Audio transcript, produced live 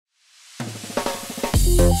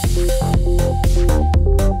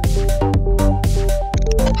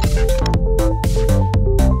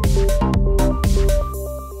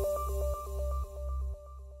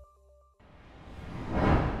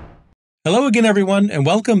Hello again everyone, and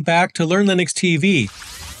welcome back to Learn Linux TV.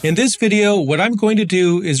 In this video, what I'm going to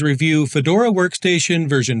do is review Fedora Workstation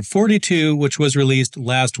version 42, which was released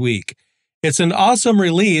last week. It's an awesome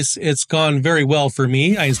release. It's gone very well for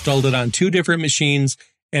me. I installed it on 2 different machines,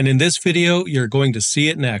 and in this video, you're going to see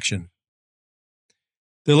it in action.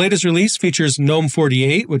 The latest release features GNOME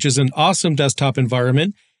 48, which is an awesome desktop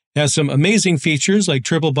environment. It has some amazing features like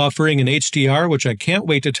triple buffering and HDR, which I can't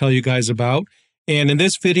wait to tell you guys about. And in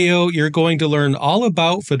this video, you're going to learn all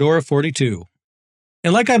about Fedora 42.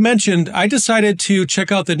 And like I mentioned, I decided to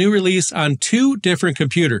check out the new release on 2 different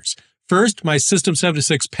computers. First, my System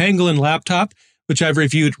 76 Pangolin laptop, which I've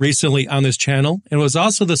reviewed recently on this channel, and was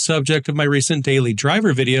also the subject of my recent daily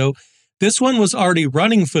driver video. This one was already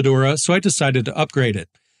running Fedora, so I decided to upgrade it.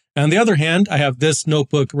 On the other hand, I have this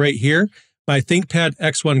notebook right here. My ThinkPad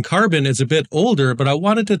X1 Carbon is a bit older, but I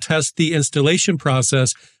wanted to test the installation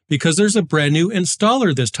process because there's a brand new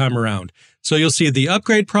installer this time around. So you'll see the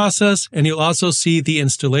upgrade process, and you'll also see the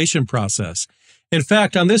installation process. In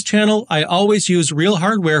fact, on this channel, I always use real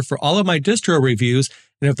hardware for all of my distro reviews,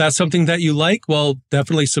 and if that's something that you like, well,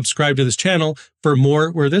 definitely subscribe to this channel for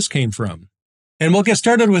more where this came from. And we'll get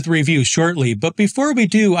started with review shortly, but before we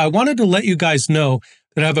do, I wanted to let you guys know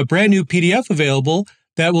that I have a brand new PDF available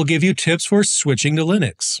that will give you tips for switching to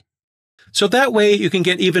Linux. So that way you can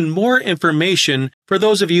get even more information for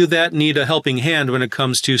those of you that need a helping hand when it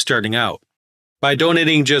comes to starting out. By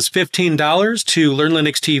donating just $15 to Learn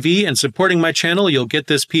Linux TV and supporting my channel, you'll get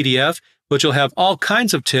this PDF, which will have all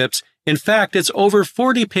kinds of tips. In fact, it's over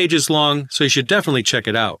 40 pages long, so you should definitely check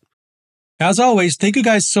it out. As always, thank you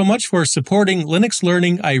guys so much for supporting Linux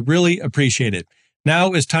learning. I really appreciate it.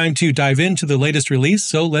 Now is time to dive into the latest release,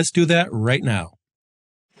 so let's do that right now.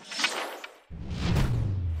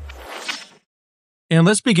 And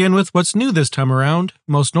let's begin with what's new this time around,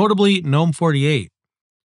 most notably GNOME 48.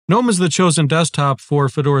 GNOME is the chosen desktop for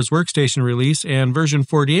Fedora's Workstation release, and version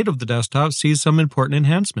 48 of the desktop sees some important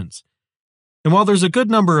enhancements. And while there's a good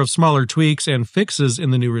number of smaller tweaks and fixes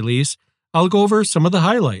in the new release, I'll go over some of the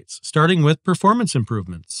highlights, starting with performance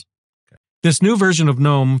improvements. This new version of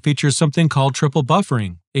GNOME features something called triple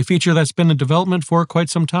buffering, a feature that's been in development for quite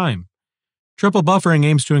some time. Triple buffering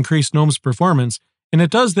aims to increase GNOME's performance, and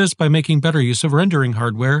it does this by making better use of rendering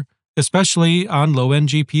hardware, especially on low-end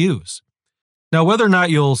GPUs. Now, whether or not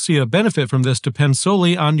you'll see a benefit from this depends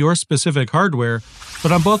solely on your specific hardware,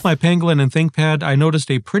 but on both my Pangolin and ThinkPad, I noticed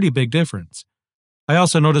a pretty big difference. I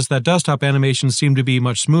also noticed that desktop animations seem to be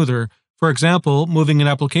much smoother. For example, moving an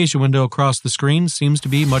application window across the screen seems to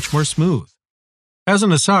be much more smooth. As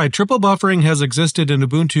an aside, triple buffering has existed in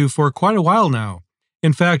Ubuntu for quite a while now.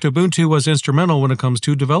 In fact, Ubuntu was instrumental when it comes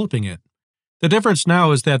to developing it. The difference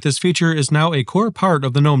now is that this feature is now a core part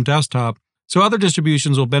of the GNOME desktop, so other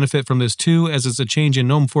distributions will benefit from this too, as it's a change in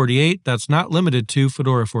GNOME 48 that's not limited to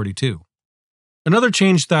Fedora 42. Another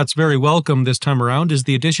change that's very welcome this time around is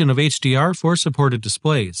the addition of HDR for supported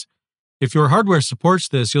displays. If your hardware supports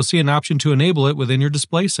this, you'll see an option to enable it within your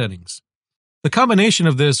display settings. The combination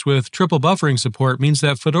of this with triple buffering support means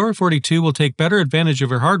that Fedora 42 will take better advantage of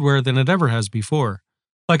your hardware than it ever has before.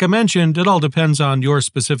 Like I mentioned, it all depends on your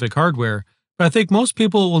specific hardware, but I think most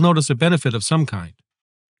people will notice a benefit of some kind.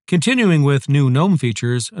 Continuing with new GNOME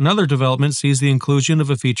features, another development sees the inclusion of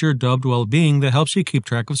a feature dubbed Well-Being that helps you keep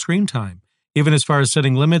track of screen time, even as far as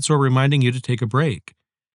setting limits or reminding you to take a break.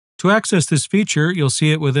 To access this feature, you'll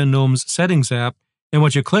see it within GNOME's Settings app, and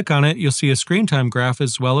once you click on it, you'll see a screen time graph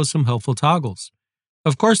as well as some helpful toggles.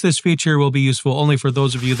 Of course, this feature will be useful only for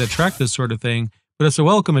those of you that track this sort of thing, but it's a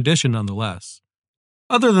welcome addition nonetheless.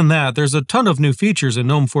 Other than that, there's a ton of new features in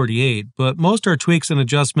GNOME 48, but most are tweaks and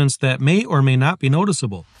adjustments that may or may not be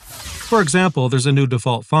noticeable. For example, there's a new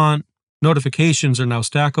default font, notifications are now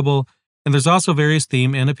stackable, and there's also various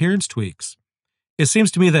theme and appearance tweaks. It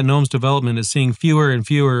seems to me that GNOME's development is seeing fewer and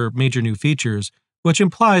fewer major new features, which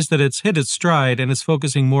implies that it's hit its stride and is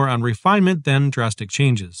focusing more on refinement than drastic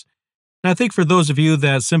changes. And I think for those of you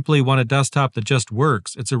that simply want a desktop that just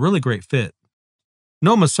works, it's a really great fit.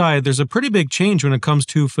 GNOME aside, there's a pretty big change when it comes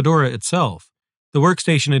to Fedora itself. The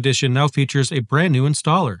Workstation Edition now features a brand new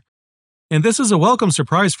installer. And this is a welcome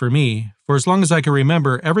surprise for me. For as long as I can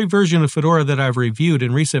remember, every version of Fedora that I've reviewed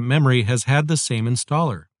in recent memory has had the same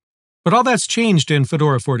installer. But all that's changed in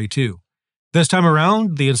Fedora 42. This time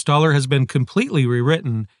around, the installer has been completely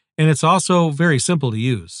rewritten, and it's also very simple to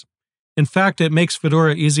use. In fact, it makes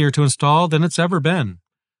Fedora easier to install than it's ever been.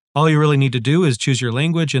 All you really need to do is choose your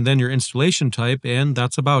language and then your installation type, and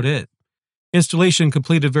that's about it. Installation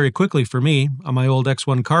completed very quickly for me. On my old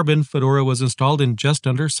X1 Carbon, Fedora was installed in just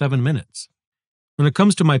under 7 minutes. When it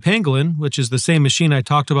comes to my Pangolin, which is the same machine I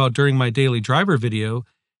talked about during my daily driver video,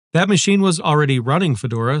 that machine was already running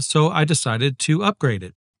Fedora, so I decided to upgrade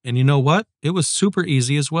it. And you know what? It was super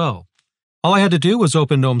easy as well. All I had to do was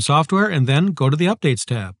open GNOME software and then go to the Updates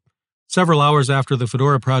tab. Several hours after the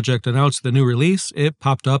Fedora project announced the new release, it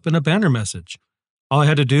popped up in a banner message. All I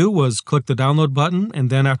had to do was click the download button, and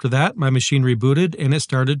then after that, my machine rebooted and it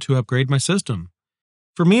started to upgrade my system.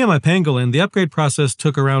 For me and my Pangolin, the upgrade process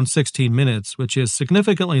took around 16 minutes, which is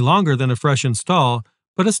significantly longer than a fresh install,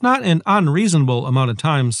 but it's not an unreasonable amount of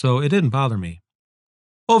time, so it didn't bother me.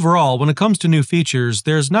 Overall, when it comes to new features,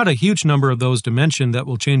 there's not a huge number of those to mention that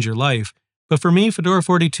will change your life, but for me, Fedora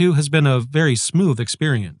 42 has been a very smooth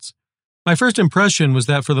experience. My first impression was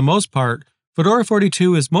that for the most part, Fedora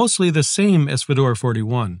 42 is mostly the same as Fedora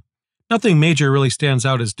 41. Nothing major really stands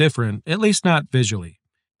out as different, at least not visually.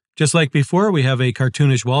 Just like before, we have a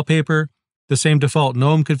cartoonish wallpaper, the same default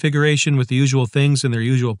GNOME configuration with the usual things in their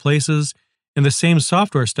usual places, and the same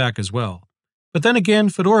software stack as well. But then again,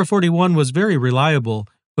 Fedora 41 was very reliable,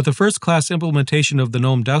 with a first-class implementation of the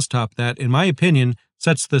GNOME desktop that, in my opinion,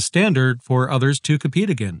 sets the standard for others to compete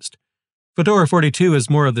against. Fedora 42 is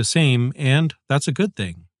more of the same, and that's a good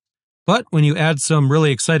thing. But when you add some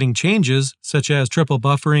really exciting changes, such as triple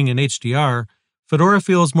buffering and HDR, Fedora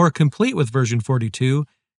feels more complete with version 42,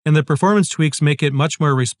 and the performance tweaks make it much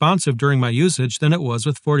more responsive during my usage than it was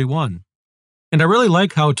with 41. And I really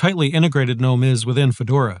like how tightly integrated GNOME is within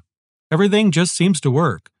Fedora. Everything just seems to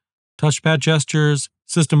work. Touchpad gestures,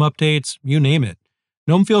 system updates, you name it.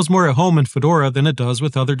 GNOME feels more at home in Fedora than it does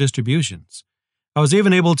with other distributions. I was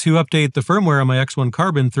even able to update the firmware on my X1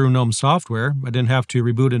 Carbon through GNOME software. I didn't have to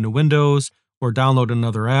reboot into Windows or download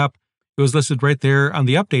another app. It was listed right there on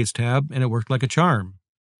the Updates tab, and it worked like a charm.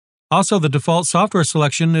 Also, the default software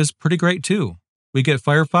selection is pretty great too. We get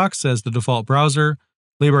Firefox as the default browser,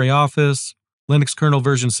 LibreOffice, Linux kernel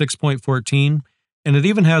version 6.14, and it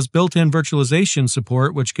even has built-in virtualization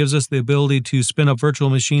support, which gives us the ability to spin up virtual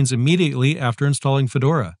machines immediately after installing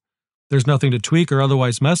Fedora. There's nothing to tweak or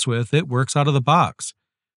otherwise mess with, it works out of the box.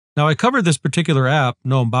 Now, I covered this particular app,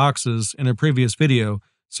 GNOME Boxes, in a previous video,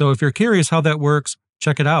 so if you're curious how that works,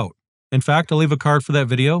 check it out. In fact, I'll leave a card for that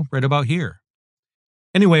video right about here.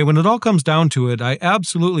 Anyway, when it all comes down to it, I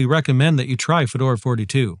absolutely recommend that you try Fedora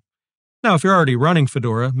 42. Now, if you're already running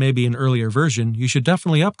Fedora, maybe an earlier version, you should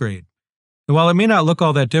definitely upgrade. And while it may not look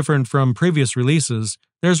all that different from previous releases,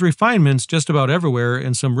 there's refinements just about everywhere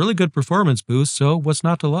and some really good performance boosts, so what's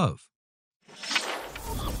not to love?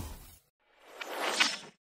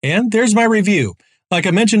 And there's my review. Like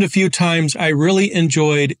I mentioned a few times, I really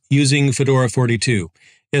enjoyed using Fedora 42.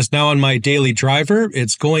 It's now on my daily driver.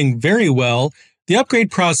 It's going very well. The upgrade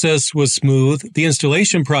process was smooth. The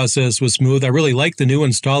installation process was smooth. I really like the new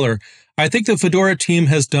installer. I think the Fedora team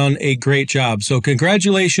has done a great job. So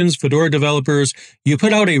congratulations, Fedora developers. You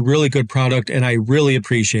put out a really good product, and I really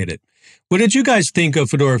appreciate it. What did you guys think of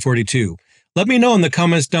Fedora 42? Let me know in the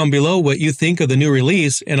comments down below what you think of the new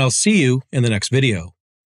release, and I'll see you in the next video.